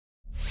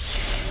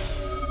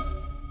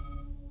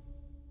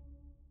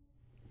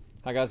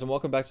Hi guys, and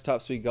welcome back to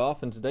Top Speed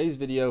Golf. In today's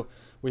video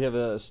we have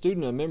a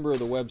student, a member of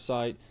the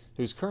website,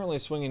 who's currently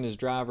swinging his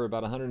driver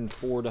about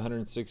 104 to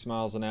 106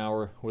 miles an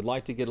hour, would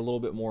like to get a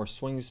little bit more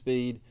swing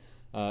speed,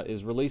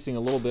 is releasing a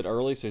little bit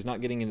early so he's not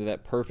getting into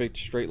that perfect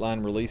straight line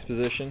release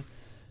position,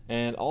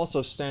 and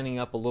also standing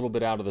up a little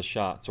bit out of the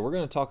shot. So we're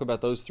going to talk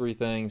about those three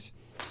things.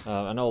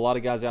 I know a lot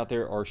of guys out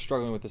there are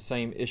struggling with the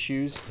same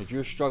issues. If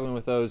you're struggling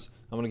with those,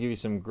 I'm going to give you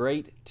some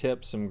great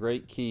tips, some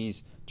great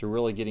keys to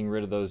really getting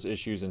rid of those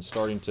issues and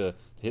starting to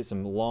hit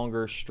some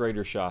longer,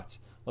 straighter shots.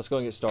 Let's go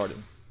and get started.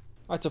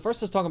 All right, so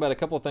first let's talk about a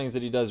couple of things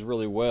that he does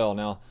really well.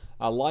 Now,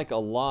 I like a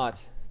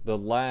lot the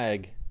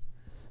lag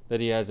that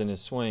he has in his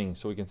swing.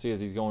 So we can see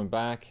as he's going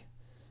back,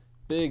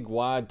 big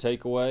wide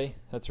takeaway.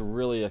 That's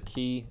really a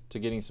key to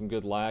getting some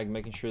good lag,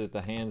 making sure that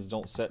the hands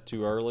don't set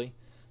too early.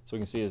 So we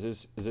can see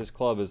as this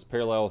club is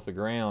parallel with the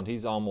ground,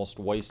 he's almost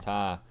waist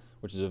high,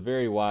 which is a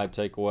very wide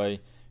takeaway.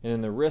 And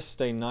then the wrists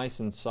stay nice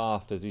and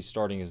soft as he's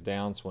starting his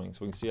downswing. So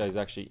we can see how he's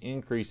actually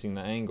increasing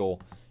the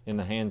angle in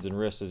the hands and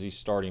wrists as he's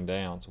starting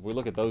down. So if we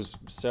look at those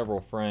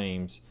several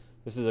frames,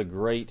 this is a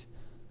great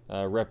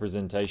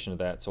representation of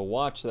that. So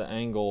watch the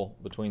angle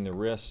between the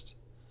wrist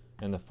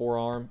and the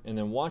forearm, and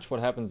then watch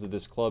what happens to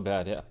this club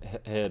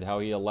head, how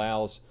he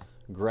allows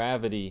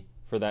gravity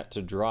for that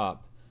to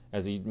drop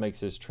as he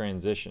makes his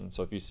transition.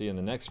 So if you see in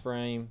the next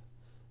frame,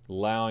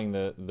 allowing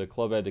the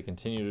club head to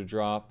continue to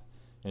drop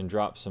and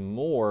drop some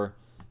more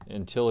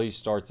until he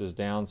starts his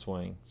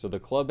downswing. So the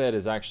club head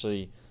is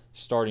actually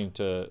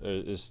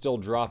is still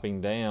dropping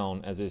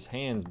down as his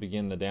hands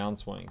begin the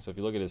downswing. So if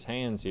you look at his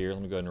hands here,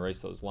 let me go ahead and erase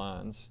those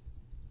lines.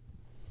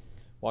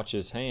 Watch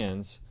his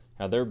hands,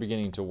 how they're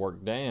beginning to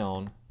work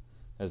down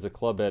as the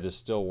club head is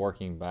still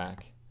working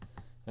back.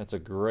 That's a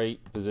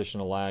great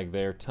positional lag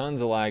there.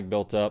 Tons of lag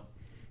built up.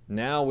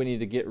 Now we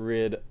need to get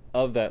rid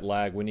of that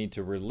lag. We need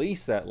to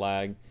release that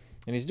lag,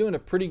 and he's doing a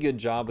pretty good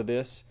job of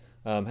this.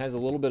 Has a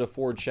little bit of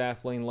forward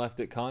shaft lean left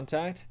at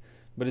contact,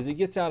 but as he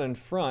gets out in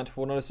front,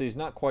 we'll notice he's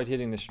not quite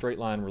hitting the straight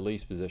line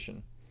release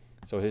position.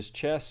 So his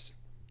chest,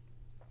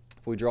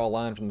 if we draw a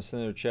line from the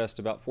center of the chest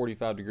about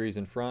 45 degrees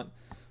in front,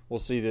 we'll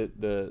see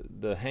that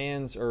the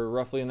hands are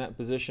roughly in that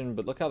position,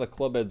 but look how the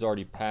club head's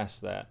already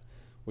past that.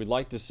 We'd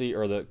like to see,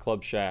 or the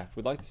club shaft,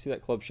 we'd like to see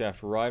that club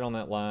shaft right on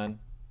that line,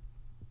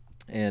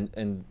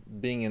 and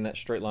being in that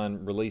straight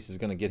line release is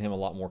going to get him a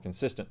lot more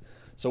consistent.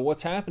 So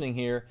what's happening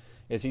here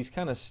is he's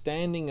kind of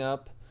standing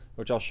up,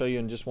 which I'll show you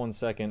in just one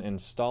second, and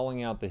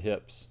stalling out the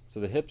hips. So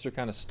the hips are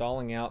kind of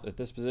stalling out at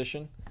this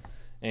position,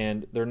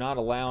 and they're not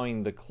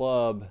allowing the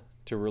club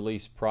to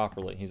release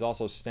properly. He's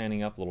also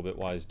standing up a little bit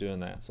while he's doing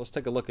that. So let's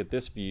take a look at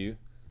this view.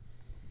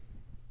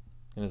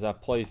 And as I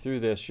play through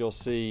this, you'll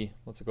see,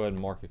 let's go ahead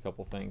and mark a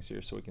couple things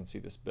here so we can see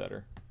this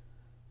better.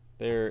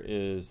 There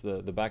is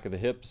the back of the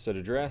hips at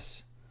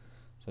address.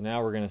 So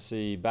now we're going to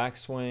see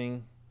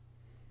backswing,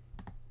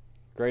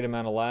 great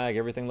amount of lag,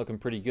 everything looking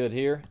pretty good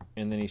here.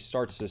 And then he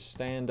starts to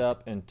stand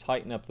up and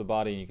tighten up the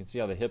body. And you can see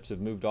how the hips have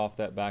moved off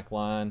that back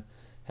line,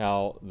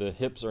 how the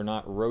hips are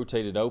not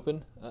rotated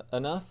open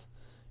enough.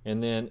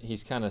 And then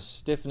he's kind of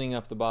stiffening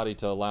up the body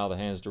to allow the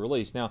hands to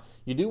release. Now,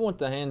 you do want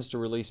the hands to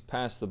release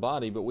past the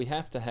body, but we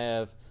have to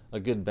have a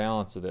good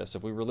balance of this.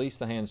 If we release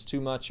the hands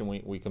too much and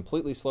we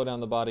completely slow down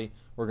the body,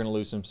 we're going to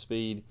lose some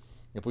speed.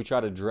 If we try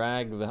to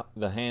drag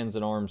the hands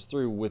and arms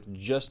through with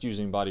just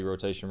using body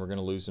rotation, we're going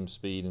to lose some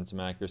speed and some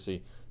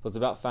accuracy. So it's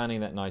about finding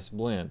that nice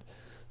blend.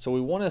 So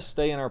we want to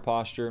stay in our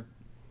posture.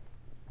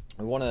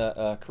 We want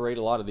to create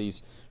a lot of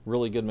these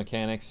really good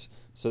mechanics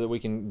so that we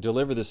can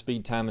deliver the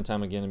speed time and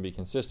time again and be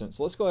consistent.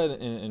 So let's go ahead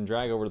and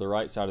drag over to the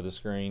right side of the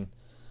screen.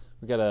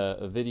 We've got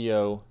a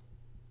video.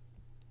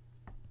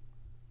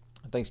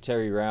 Thanks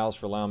Terry Rouse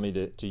for allowing me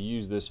to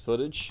use this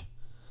footage.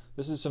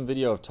 This is some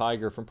video of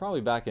Tiger from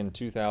probably back in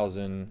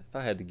 2000, if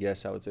I had to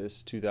guess, I would say this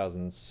is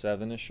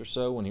 2007-ish or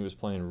so, when he was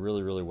playing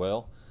really, really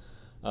well.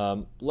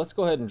 Let's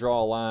go ahead and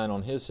draw a line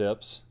on his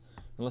hips,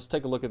 and let's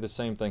take a look at the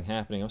same thing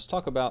happening. Let's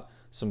talk about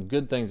some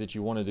good things that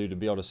you want to do to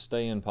be able to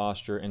stay in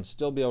posture and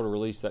still be able to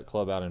release that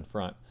club out in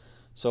front.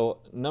 So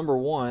number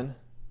one,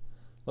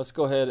 let's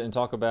go ahead and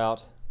talk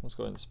about, let's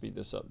go ahead and speed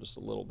this up just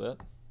a little bit.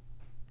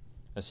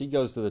 As he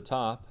goes to the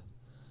top,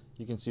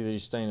 you can see that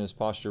he's staying in his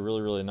posture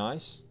really, really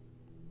nice.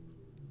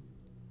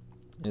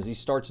 As he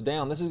starts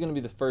down, this is going to be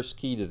the first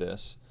key to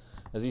this.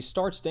 As he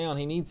starts down,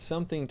 he needs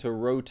something to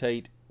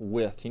rotate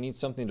with. He needs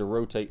something to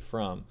rotate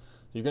from.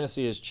 You're going to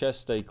see his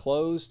chest stay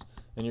closed,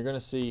 and you're going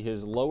to see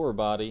his lower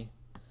body,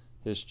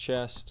 his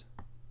chest,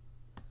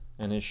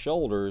 and his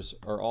shoulders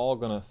are all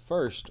going to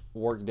first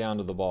work down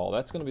to the ball.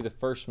 That's going to be the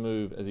first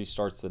move as he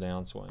starts the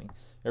downswing.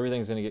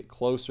 Everything's going to get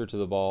closer to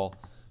the ball.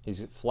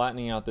 He's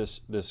flattening out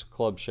this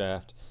club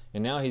shaft,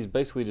 and now he's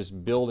basically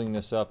just building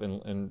this up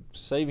and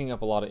saving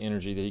up a lot of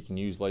energy that he can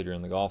use later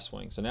in the golf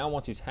swing. So now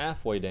once he's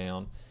halfway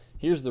down,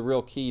 here's the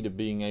real key to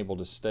being able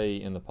to stay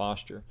in the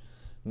posture.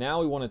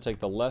 Now we want to take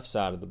the left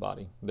side of the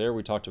body. There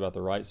we talked about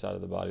the right side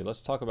of the body.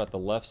 Let's talk about the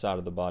left side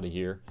of the body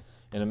here.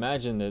 And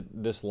imagine that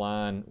this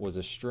line was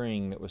a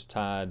string that was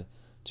tied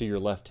to your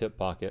left hip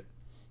pocket,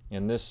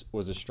 and this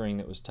was a string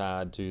that was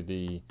tied to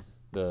the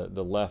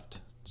the left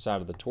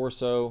side of the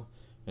torso,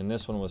 and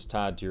this one was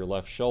tied to your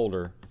left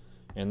shoulder,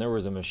 and there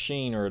was a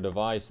machine or a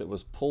device that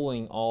was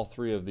pulling all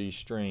three of these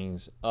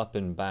strings up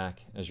and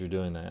back as you're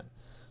doing that.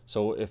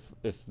 So if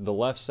the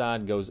left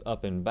side goes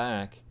up and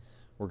back,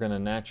 we're going to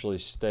naturally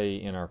stay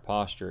in our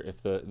posture.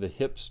 If the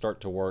hips start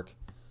to work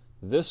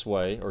this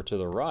way or to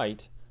the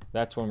right,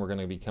 that's when we're going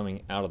to be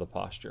coming out of the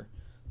posture.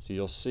 So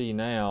you'll see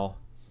now,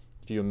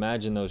 if you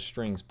imagine those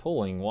strings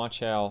pulling, watch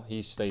how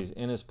he stays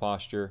in his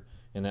posture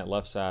and that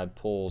left side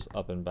pulls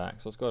up and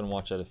back. So let's go ahead and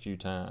watch that a few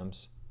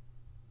times.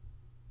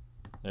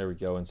 There we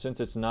go. And since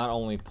it's not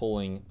only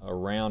pulling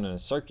around in a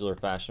circular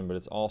fashion, but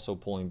it's also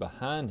pulling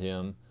behind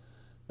him,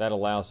 that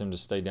allows him to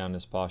stay down in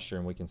his posture,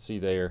 and we can see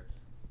there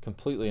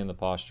completely in the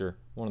posture.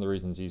 One of the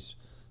reasons he's,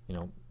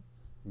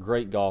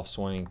 great golf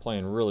swing,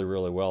 playing really,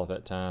 really well at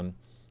that time,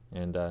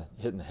 and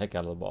hitting the heck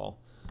out of the ball.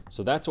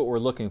 So that's what we're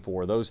looking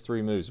for, those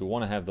three moves. We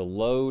want to have the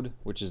load,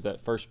 which is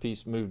that first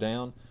piece move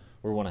down.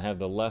 We want to have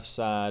the left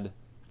side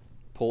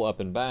pull up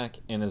and back,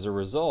 and as a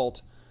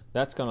result,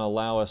 that's going to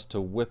allow us to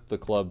whip the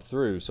club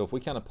through. So if we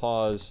kind of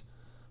pause,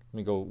 let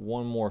me go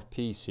one more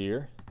piece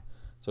here.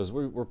 So as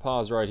we're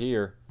paused right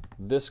here,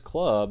 this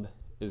club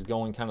is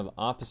going kind of the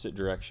opposite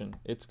direction.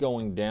 It's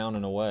going down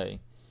and away.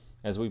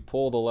 As we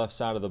pull the left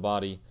side of the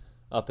body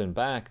up and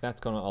back,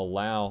 that's going to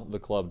allow the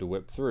club to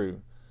whip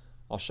through.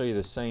 I'll show you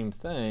the same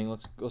thing.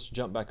 Let's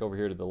jump back over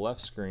here to the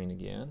left screen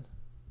again.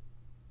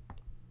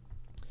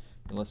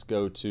 And let's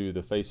go to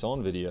the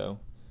face-on video,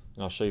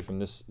 and I'll show you from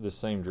this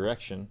same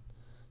direction.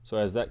 So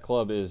as that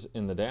club is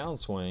in the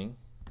downswing,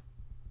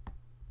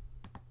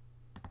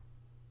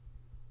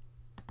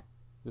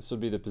 this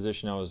would be the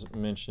position I was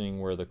mentioning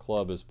where the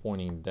club is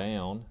pointing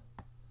down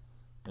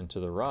and to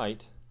the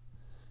right.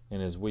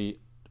 And as we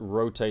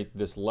rotate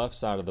this left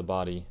side of the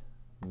body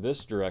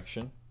this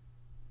direction,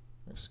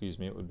 excuse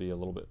me, it would be a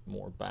little bit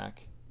more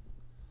back.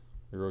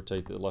 We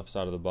rotate the left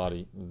side of the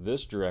body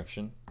this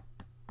direction,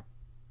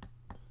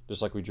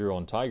 just like we drew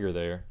on Tiger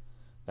there.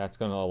 That's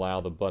going to allow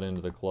the butt end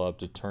of the club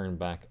to turn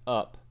back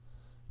up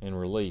and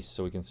release.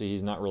 So we can see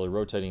he's not really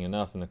rotating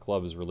enough, and the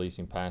club is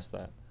releasing past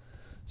that.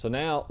 So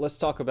now let's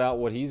talk about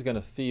what he's going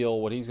to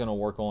feel, what he's going to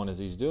work on as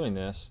he's doing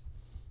this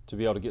to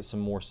be able to get some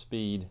more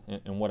speed,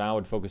 and what I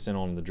would focus in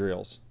on the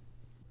drills.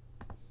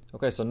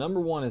 Okay, so number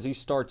one, as he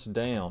starts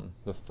down,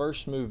 the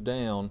first move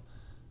down,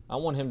 I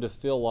want him to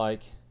feel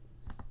like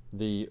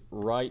the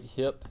right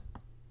hip,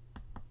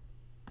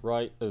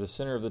 the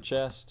center of the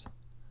chest,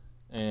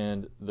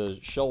 and the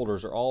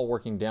shoulders are all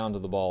working down to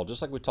the ball,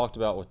 just like we talked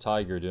about with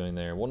Tiger doing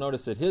there. We'll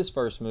notice that his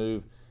first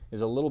move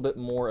is a little bit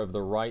more of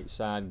the right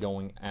side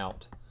going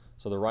out.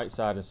 So the right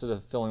side, instead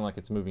of feeling like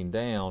it's moving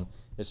down,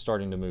 it's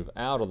starting to move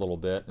out a little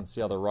bit, and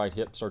see how the right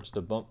hip starts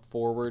to bump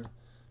forward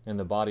and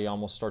the body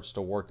almost starts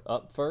to work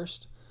up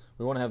first.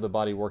 We want to have the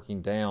body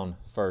working down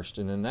first,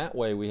 and then that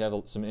way we have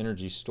some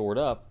energy stored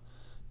up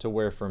to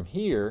where from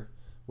here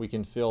we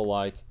can feel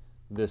like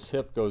this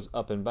hip goes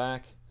up and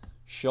back,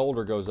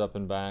 shoulder goes up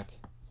and back,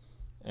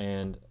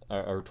 and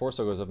our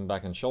torso goes up and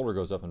back, and shoulder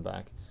goes up and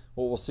back.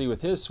 What we'll see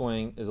with his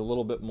swing is a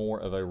little bit more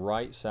of a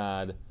right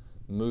side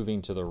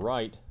moving to the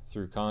right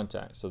through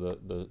contact. So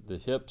the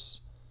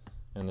hips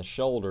and the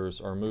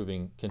shoulders are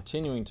moving,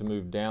 continuing to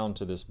move down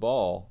to this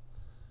ball,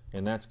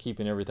 and that's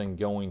keeping everything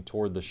going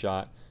toward the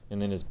shot,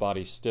 and then his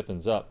body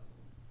stiffens up.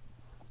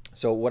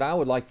 So what I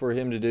would like for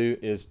him to do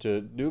is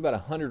to do about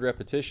 100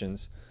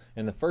 repetitions,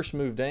 and the first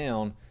move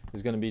down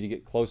is going to be to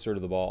get closer to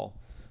the ball.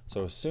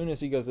 So as soon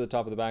as he goes to the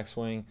top of the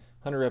backswing,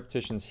 100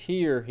 repetitions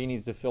here, he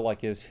needs to feel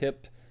like his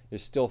hip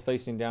is still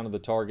facing down to the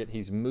target.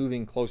 He's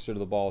moving closer to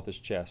the ball with his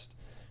chest,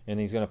 and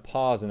he's going to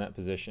pause in that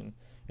position.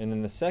 And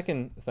then the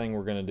second thing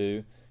we're going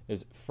to do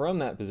is from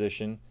that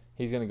position,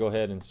 he's going to go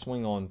ahead and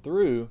swing on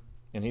through,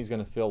 and he's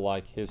going to feel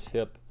like his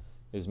hip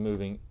is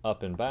moving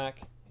up and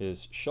back,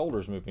 his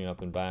shoulders moving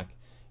up and back,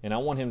 and I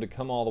want him to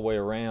come all the way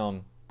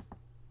around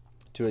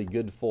to a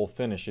good full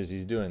finish as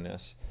he's doing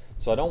this.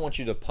 So I don't want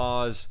you to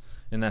pause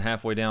in that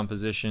halfway down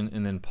position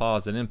and then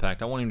pause at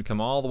impact. I want him to come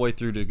all the way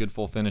through to a good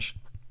full finish,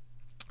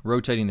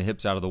 rotating the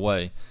hips out of the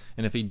way.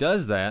 And if he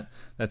does that,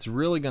 that's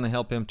really going to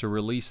help him to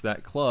release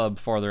that club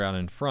farther out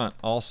in front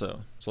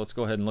also. So let's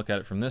go ahead and look at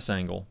it from this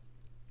angle.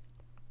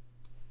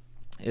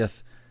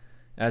 If,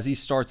 as he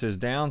starts his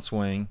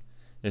downswing,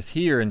 if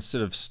here,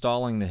 instead of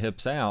stalling the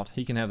hips out,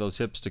 he can have those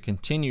hips to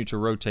continue to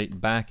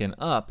rotate back and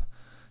up.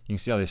 You can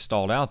see how they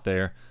stalled out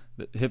there.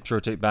 The hips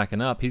rotate back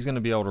and up. He's going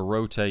to be able to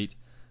rotate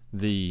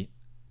the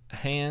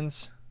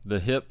hands,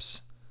 the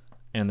hips,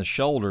 and the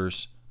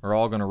shoulders are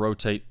all going to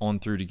rotate on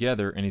through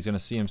together, and he's going to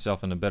see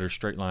himself in a better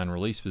straight line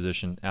release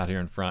position out here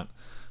in front.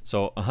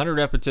 So 100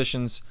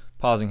 repetitions,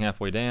 pausing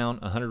halfway down,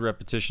 100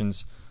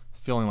 repetitions,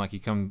 feeling like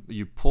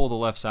you pull the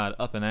left side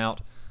up and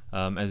out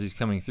as he's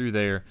coming through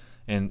there,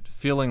 and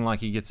feeling like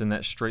he gets in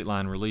that straight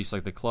line release,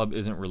 like the club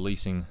isn't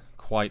releasing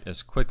quite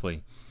as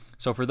quickly.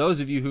 So for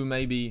those of you who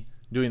may be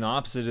doing the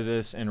opposite of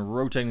this and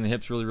rotating the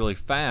hips really, really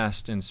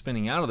fast and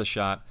spinning out of the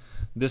shot,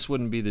 this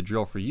wouldn't be the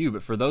drill for you.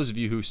 But for those of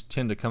you who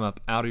tend to come up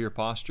out of your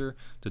posture,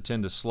 to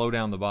tend to slow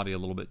down the body a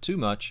little bit too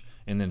much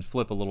and then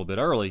flip a little bit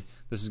early,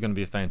 this is going to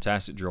be a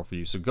fantastic drill for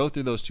you. So go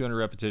through those 200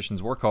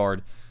 repetitions, work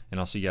hard, and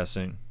I'll see you guys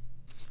soon.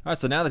 All right,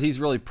 so now that he's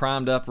really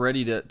primed up,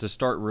 ready to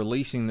start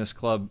releasing this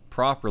club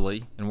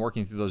properly and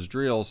working through those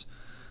drills,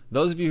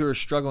 those of you who are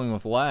struggling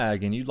with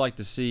lag and you'd like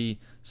to see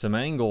some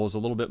angles a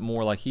little bit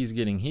more like he's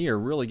getting here,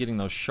 really getting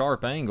those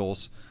sharp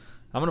angles,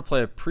 I'm going to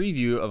play a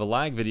preview of a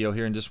lag video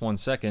here in just 1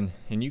 second,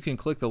 and you can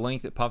click the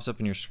link that pops up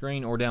in your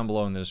screen or down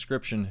below in the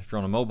description if you're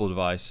on a mobile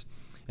device,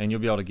 and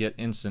you'll be able to get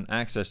instant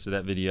access to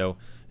that video.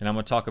 And I'm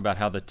going to talk about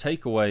how the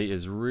takeaway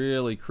is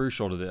really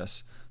crucial to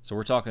this. So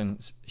we're talking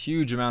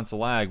huge amounts of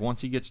lag.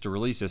 Once he gets to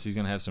release this, he's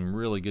going to have some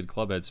really good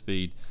club head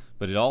speed,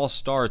 but it all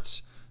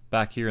starts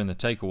back here in the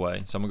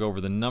takeaway. So I'm going to go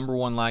over the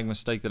 #1 lag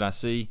mistake that I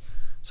see.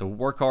 So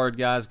work hard,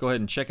 guys. Go ahead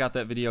and check out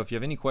that video. If you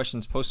have any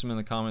questions, post them in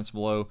the comments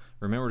below.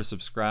 Remember to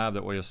subscribe.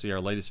 That way you'll see our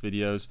latest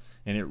videos.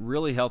 And it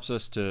really helps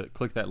us to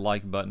click that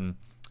like button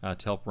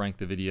to help rank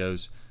the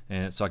videos,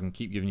 and so I can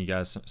keep giving you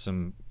guys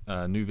some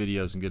new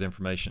videos and good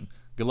information.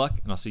 Good luck,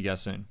 and I'll see you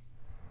guys soon.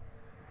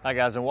 Hi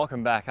guys, and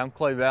welcome back. I'm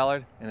Clay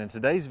Ballard, and in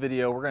today's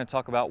video we're going to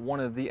talk about one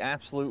of the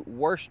absolute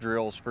worst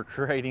drills for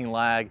creating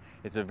lag.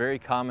 It's a very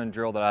common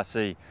drill that I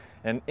see.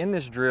 And in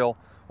this drill,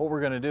 what we're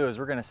going to do is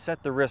we're going to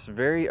set the wrist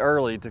very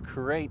early to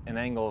create an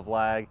angle of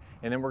lag,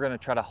 and then we're going to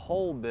try to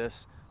hold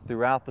this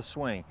throughout the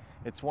swing.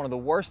 It's one of the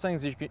worst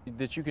things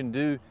that you can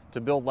do to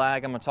build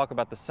lag. I'm going to talk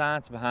about the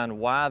science behind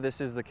why this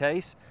is the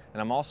case,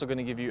 and I'm also going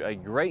to give you a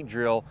great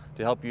drill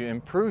to help you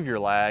improve your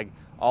lag,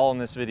 all in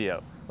this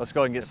video. Let's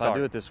go ahead and get started. If I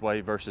do it this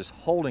way versus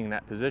holding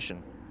that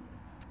position,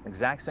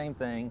 exact same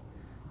thing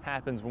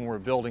happens when we're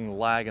building the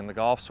lag in the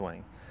golf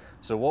swing.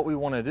 So what we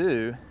want to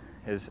do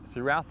is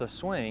throughout the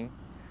swing,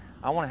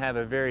 I want to have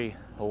a very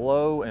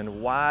low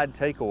and wide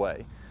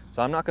takeaway.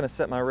 So I'm not going to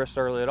set my wrist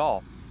early at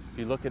all. If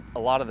you look at a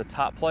lot of the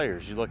top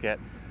players, you look at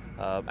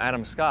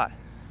Adam Scott,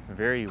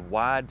 very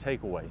wide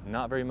takeaway,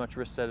 not very much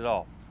wrist set at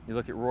all. You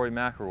look at Rory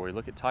McIlroy, you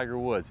look at Tiger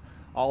Woods.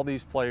 All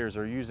these players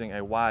are using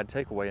a wide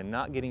takeaway and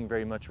not getting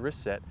very much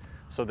wrist set,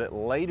 so that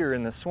later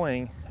in the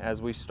swing,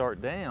 as we start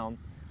down,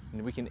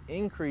 we can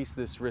increase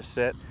this wrist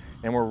set,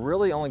 and we're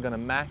really only going to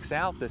max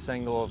out this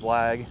angle of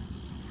lag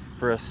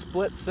for a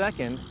split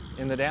second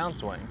in the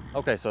downswing.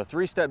 Okay, so a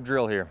 3-step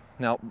drill here.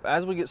 Now,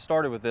 as we get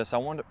started with this, I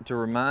want to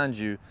remind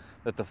you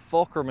that the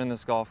fulcrum in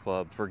this golf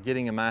club for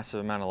getting a massive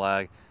amount of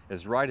lag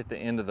is right at the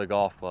end of the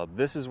golf club.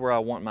 This is where I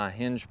want my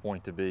hinge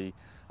point to be.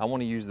 I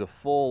want to use the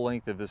full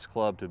length of this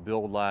club to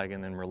build lag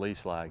and then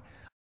release lag.